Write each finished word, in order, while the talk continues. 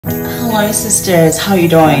Hello sisters, how are you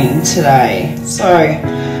doing today? So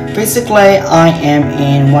basically I am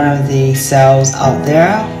in one of the cells out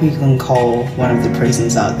there. We can call one of the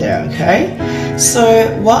prisons out there, okay?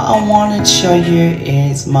 So what I want to show you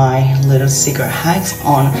is my little secret hacks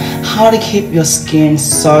on how to keep your skin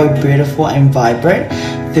so beautiful and vibrant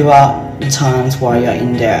throughout the times while you're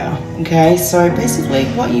in there. Okay, so basically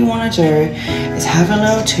what you want to do is have a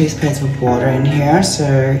little toothpaste with water in here.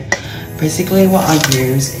 So basically what I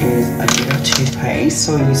use is a bit of toothpaste.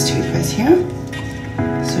 So I use toothpaste here.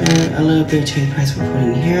 So a little bit of toothpaste we put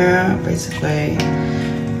in here. Basically,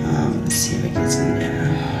 let's see if it gets in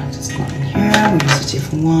there. Just not in here. We use a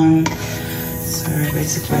different one. So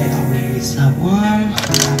basically I will use that one.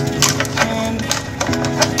 And I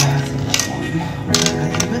have this one. I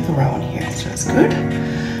put the right one here, so that's good.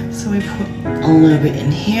 So we put a little bit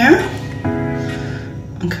in here.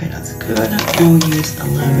 Okay, that's good. And we'll use a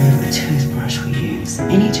little bit of a toothbrush we use.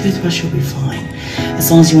 Any toothbrush will be fine.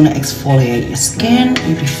 As long as you want to exfoliate your skin,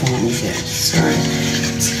 you'll be fine with it. So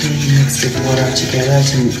basically you mix the water together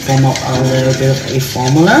to form up a little bit of a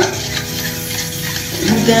formula.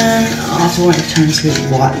 And then afterward it turns a bit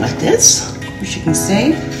white like this, which you can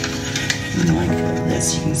see. And like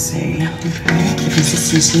this you can see, okay. The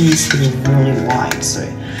consistency needs to be really white, so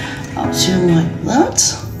up to like that.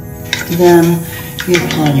 Then you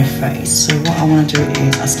apply on your face. So what I want to do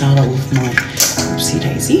is I start off with my oopsie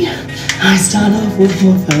daisy. I start off with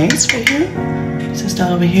my face right here. So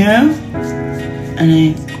start over here and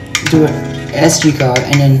then do it as you go,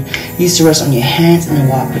 and then use the rest on your hands and then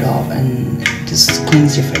wipe it off and just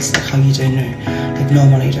cleanse your face like how you do like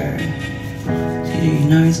normally do. So you do your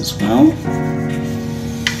nose as well.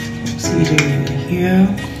 So you do here.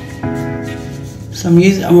 So I'm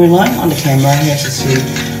relying on the camera here to see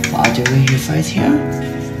what I do with your face here.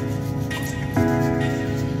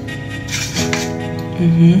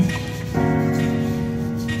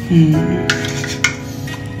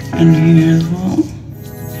 And here as well.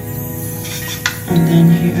 And then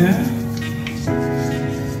here.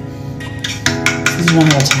 This is one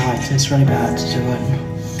of the tight, so it's really bad to do it.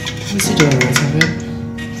 We should do the rest of it.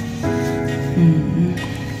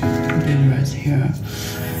 Do the rest here.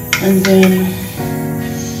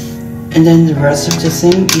 And then the rest of the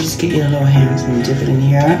thing, you just get your little hands and dip it in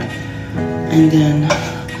here. And then a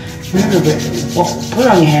little bit, put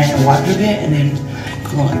it on your hand and wipe it a bit, and then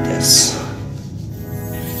go like this.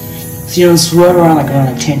 So you don't swirl around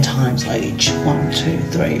like 10 times like each. 1, 2,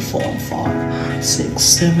 3, 4, 5, 6,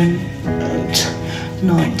 7, 8,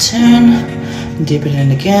 9, 10. Dip it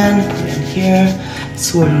in again, put it in here,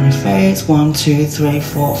 swirl it on your face. 1, 2, 3,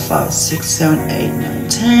 4, 5, 6, 7, 8, 9,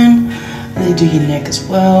 10. And then do your neck as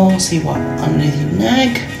well. See what underneath your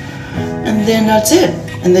neck. And then that's it.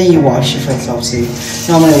 And then you wash your face obviously.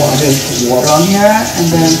 Normally what I do is put water on here, and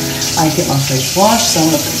then I get my face washed. So I'm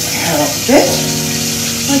gonna put my hair up a bit.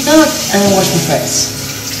 Like that. And then wash my face.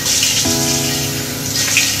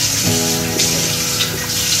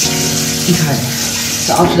 Okay.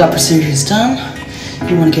 So after that procedure is done,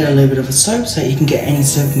 you want to get a little bit of a soap, so you can get any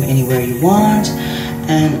soap from anywhere you want.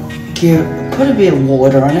 And put a bit of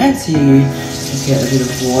water on it, so you get a bit of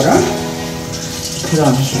water, put on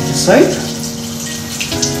the soap,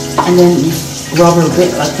 and then you rub it a bit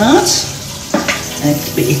like that, and it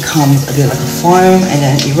becomes a bit like a foam, and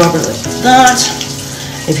then you rub it like that,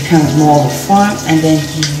 it becomes more of a foam, and then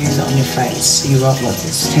you use it on your face. So you rub like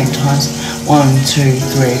this 10 times, 1, 2,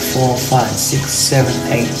 3, 4, 5, 6, 7,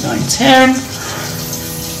 8, 9, 10,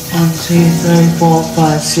 1, 2, 3, 4,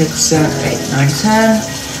 5, 6, 7, 8, 9,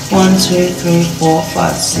 10, 1, 2, 3, 4,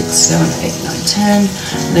 5, 6, 7, 8, 9, 10.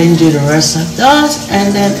 Then you do the rest like that,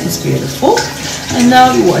 and then it's beautiful. And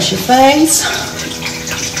now you wash your face.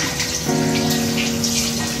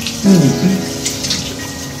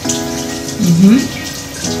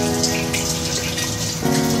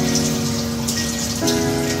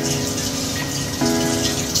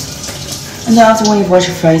 And now after when you wash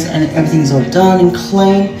your face and everything's all done and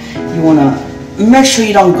clean, you wanna make sure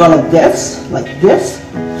you don't go like this.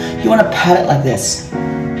 You want to pat it like this.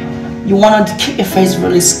 You want to keep your face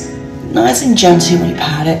really nice and gentle when you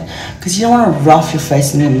pat it, because you don't want to rough your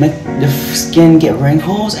face and then make the skin get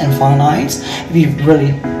wrinkles and fine lines. If you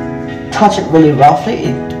really touch it really roughly,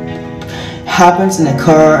 it happens and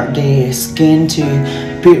occur the skin to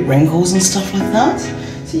be wrinkles and stuff like that.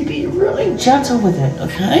 So you be really gentle with it,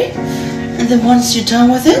 okay? And then once you're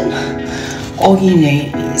done with it, all you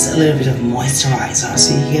need is a little bit of moisturizer.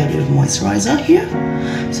 So you get a bit of moisturizer here.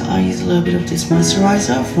 So I use a little bit of this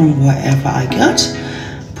moisturizer from wherever I got.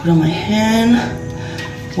 Put on my hand,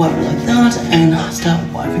 wipe it like that, and start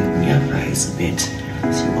wiping your face a bit.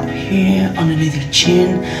 So up here, underneath your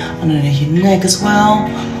chin, underneath your neck as well,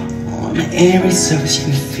 on every surface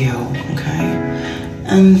you can feel, okay?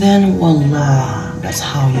 And then voila, that's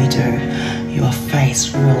how you do your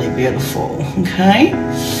face really beautiful, okay?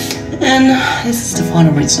 And this is the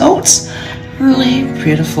final results. Really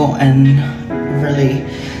beautiful and really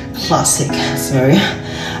classic. So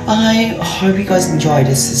I hope you guys enjoyed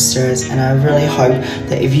this, sisters, and I really hope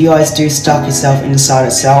that if you guys do stuck yourself inside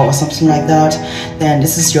a cell or something like that, then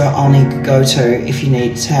this is your only go-to if you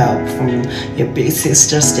need help from your big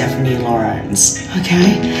sister Stephanie Lawrence.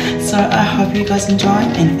 Okay, so I hope you guys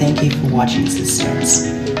enjoyed, and thank you for watching,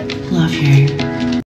 sisters. Love you.